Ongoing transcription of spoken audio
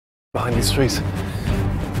Behind these trees.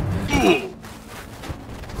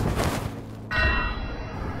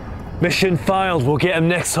 Mission failed. We'll get him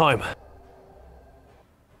next time.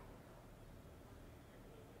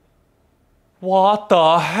 What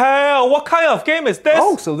the hell? What kind of game is this?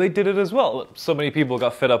 Oh, so they did it as well. So many people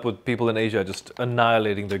got fed up with people in Asia just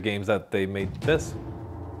annihilating their games that they made this.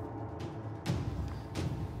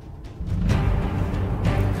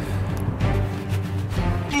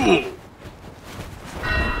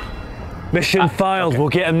 Mission failed. Okay. We'll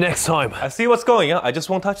get him next time. I see what's going on. I just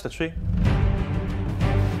won't touch the tree.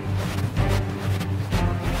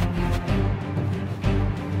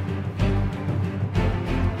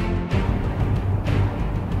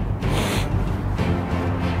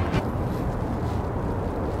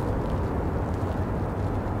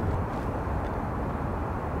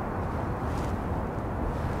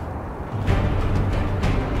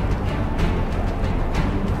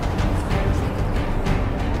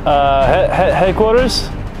 Headquarters?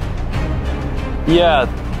 Yeah.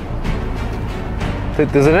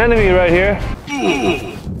 There's an enemy right here.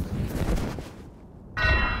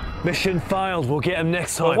 Mission failed. We'll get him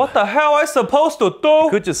next time. But what the hell am I supposed to do?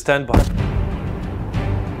 Could just stand by.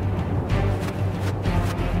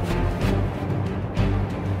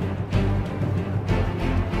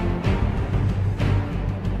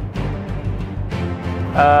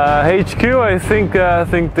 HQ, I think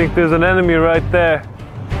there's an enemy right there.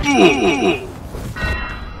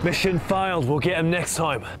 Mission failed. We'll get him next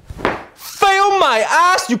time. Fail my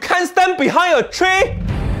ass! You can't stand behind a tree!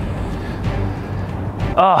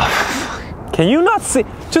 Can you not see?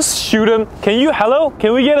 Just shoot him. Hello?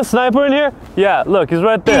 Can we get a sniper in here? Yeah, look, he's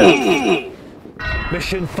right there.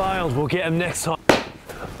 Mission failed. We'll get him next time.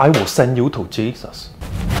 I will send you to Jesus.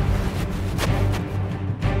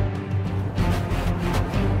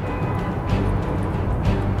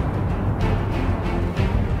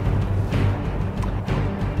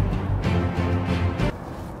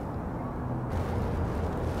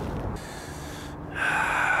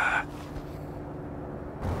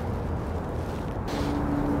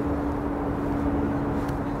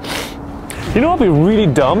 You know what'd be really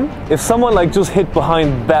dumb? If someone like just hid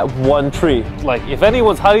behind that one tree. Like if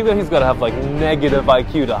anyone's hiding there, he's gotta have like negative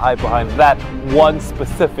IQ to hide behind that one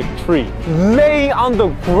specific tree. Laying on the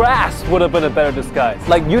grass would have been a better disguise.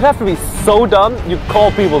 Like you'd have to be so dumb, you'd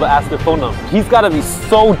call people to ask their phone number. He's gotta be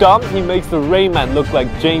so dumb, he makes the Rain Man look like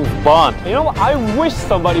James Bond. You know what? I wish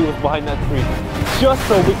somebody was behind that tree, just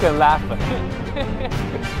so we can laugh at it.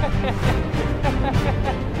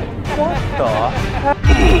 What the?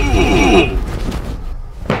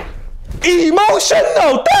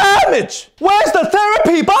 Emotional damage! Where's the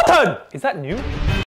therapy button? Is that new?